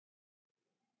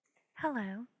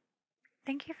Hello.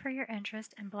 Thank you for your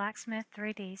interest in Blacksmith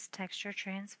 3D's Texture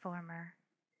Transformer.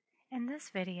 In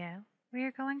this video, we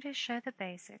are going to show the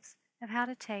basics of how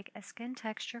to take a skin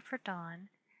texture for Dawn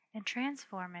and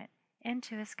transform it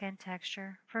into a skin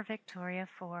texture for Victoria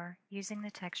 4 using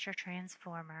the Texture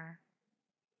Transformer.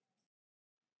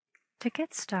 To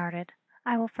get started,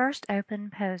 I will first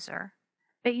open Poser,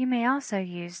 but you may also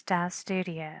use Dye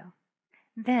Studio.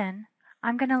 Then,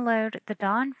 I'm going to load the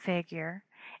Dawn figure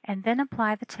and then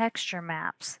apply the texture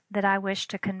maps that I wish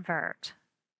to convert.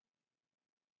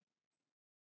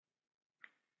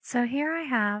 So here I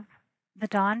have the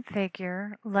Dawn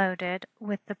figure loaded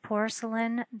with the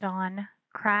porcelain Dawn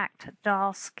cracked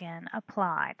doll skin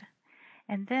applied.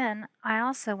 And then I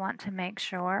also want to make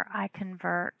sure I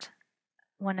convert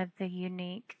one of the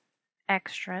unique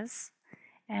extras,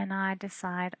 and I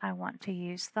decide I want to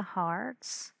use the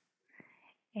hearts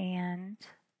and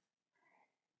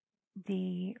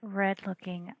the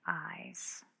red-looking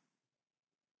eyes.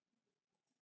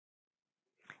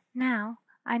 Now,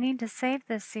 I need to save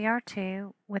this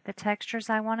CR2 with the textures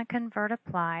I want to convert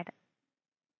applied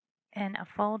in a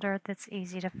folder that's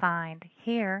easy to find.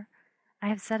 Here, I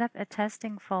have set up a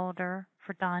testing folder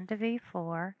for Dawn to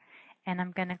V4, and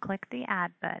I'm going to click the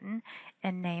Add button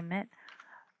and name it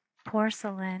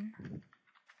Porcelain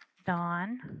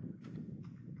Dawn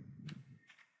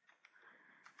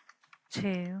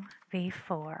to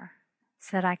V4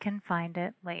 so that I can find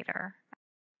it later.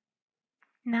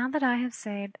 Now that I have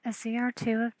saved a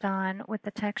CR2 of Dawn with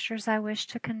the textures I wish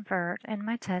to convert in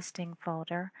my testing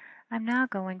folder, I'm now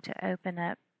going to open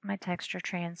up my Texture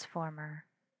Transformer.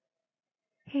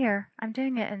 Here, I'm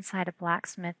doing it inside a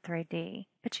Blacksmith 3D,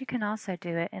 but you can also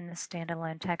do it in the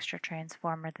standalone Texture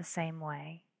Transformer the same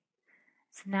way.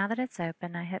 So now that it's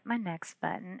open, I hit my Next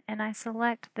button and I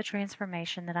select the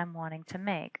transformation that I'm wanting to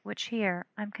make, which here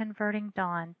I'm converting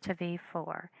Dawn to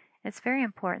V4. It's very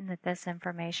important that this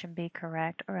information be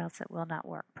correct or else it will not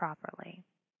work properly.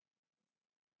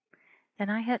 Then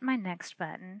I hit my Next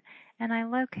button and I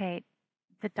locate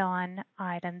the Dawn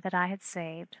item that I had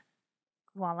saved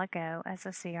a while ago as a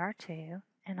CR2,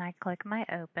 and I click my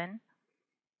Open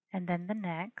and then the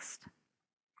Next.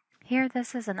 Here,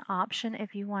 this is an option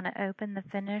if you want to open the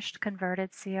finished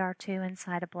converted CR2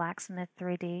 inside a Blacksmith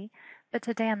 3D, but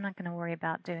today I'm not going to worry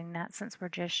about doing that since we're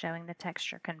just showing the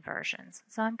texture conversions.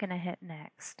 So I'm going to hit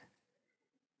Next.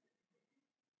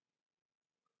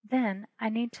 Then I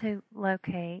need to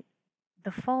locate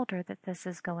the folder that this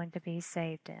is going to be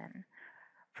saved in.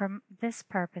 For this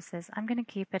purposes, I'm going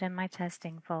to keep it in my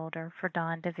testing folder for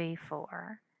Dawn to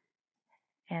V4.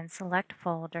 And select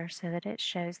folder so that it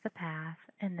shows the path,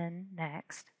 and then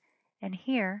Next. And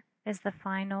here is the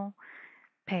final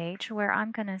page where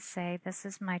I'm going to say this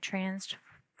is my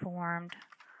transformed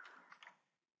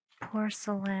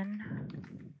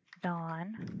porcelain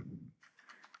Dawn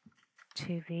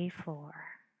to V4.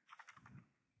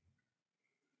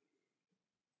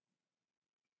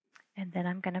 And then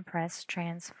I'm going to press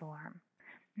Transform.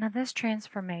 Now this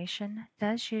transformation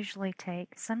does usually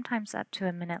take sometimes up to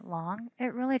a minute long.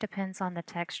 It really depends on the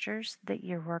textures that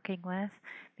you're working with,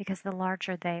 because the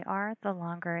larger they are, the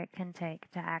longer it can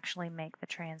take to actually make the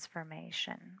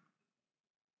transformation.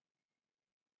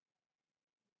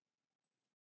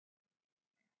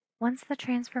 Once the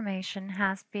transformation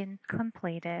has been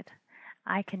completed,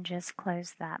 I can just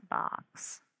close that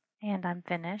box. And I'm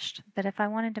finished, but if I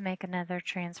wanted to make another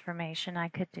transformation, I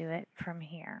could do it from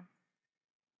here.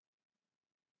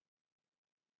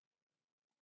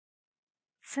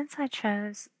 Since I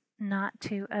chose not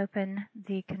to open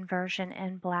the conversion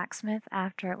in Blacksmith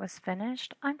after it was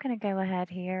finished, I'm going to go ahead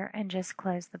here and just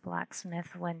close the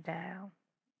Blacksmith window.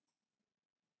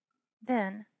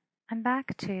 Then I'm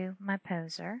back to my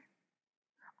Poser,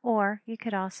 or you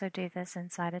could also do this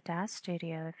inside a Dye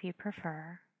Studio if you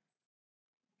prefer.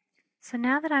 So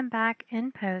now that I'm back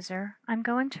in Poser, I'm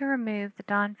going to remove the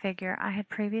Dawn figure I had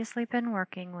previously been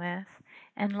working with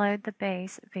and load the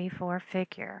base V4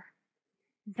 figure.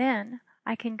 Then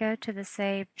I can go to the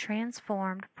saved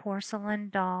transformed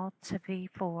porcelain doll to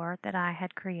V4 that I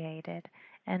had created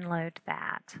and load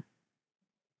that.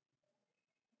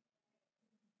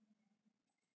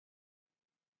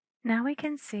 Now we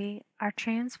can see our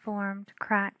transformed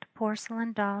cracked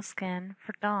porcelain doll skin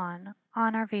for Dawn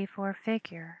on our V4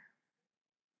 figure.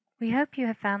 We hope you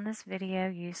have found this video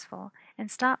useful, and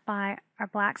stop by our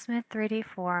Blacksmith 3D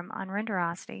forum on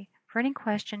Renderosity for any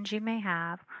questions you may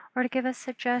have, or to give us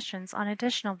suggestions on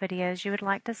additional videos you would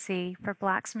like to see for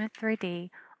Blacksmith 3D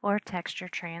or Texture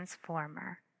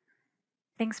Transformer.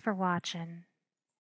 Thanks for watching.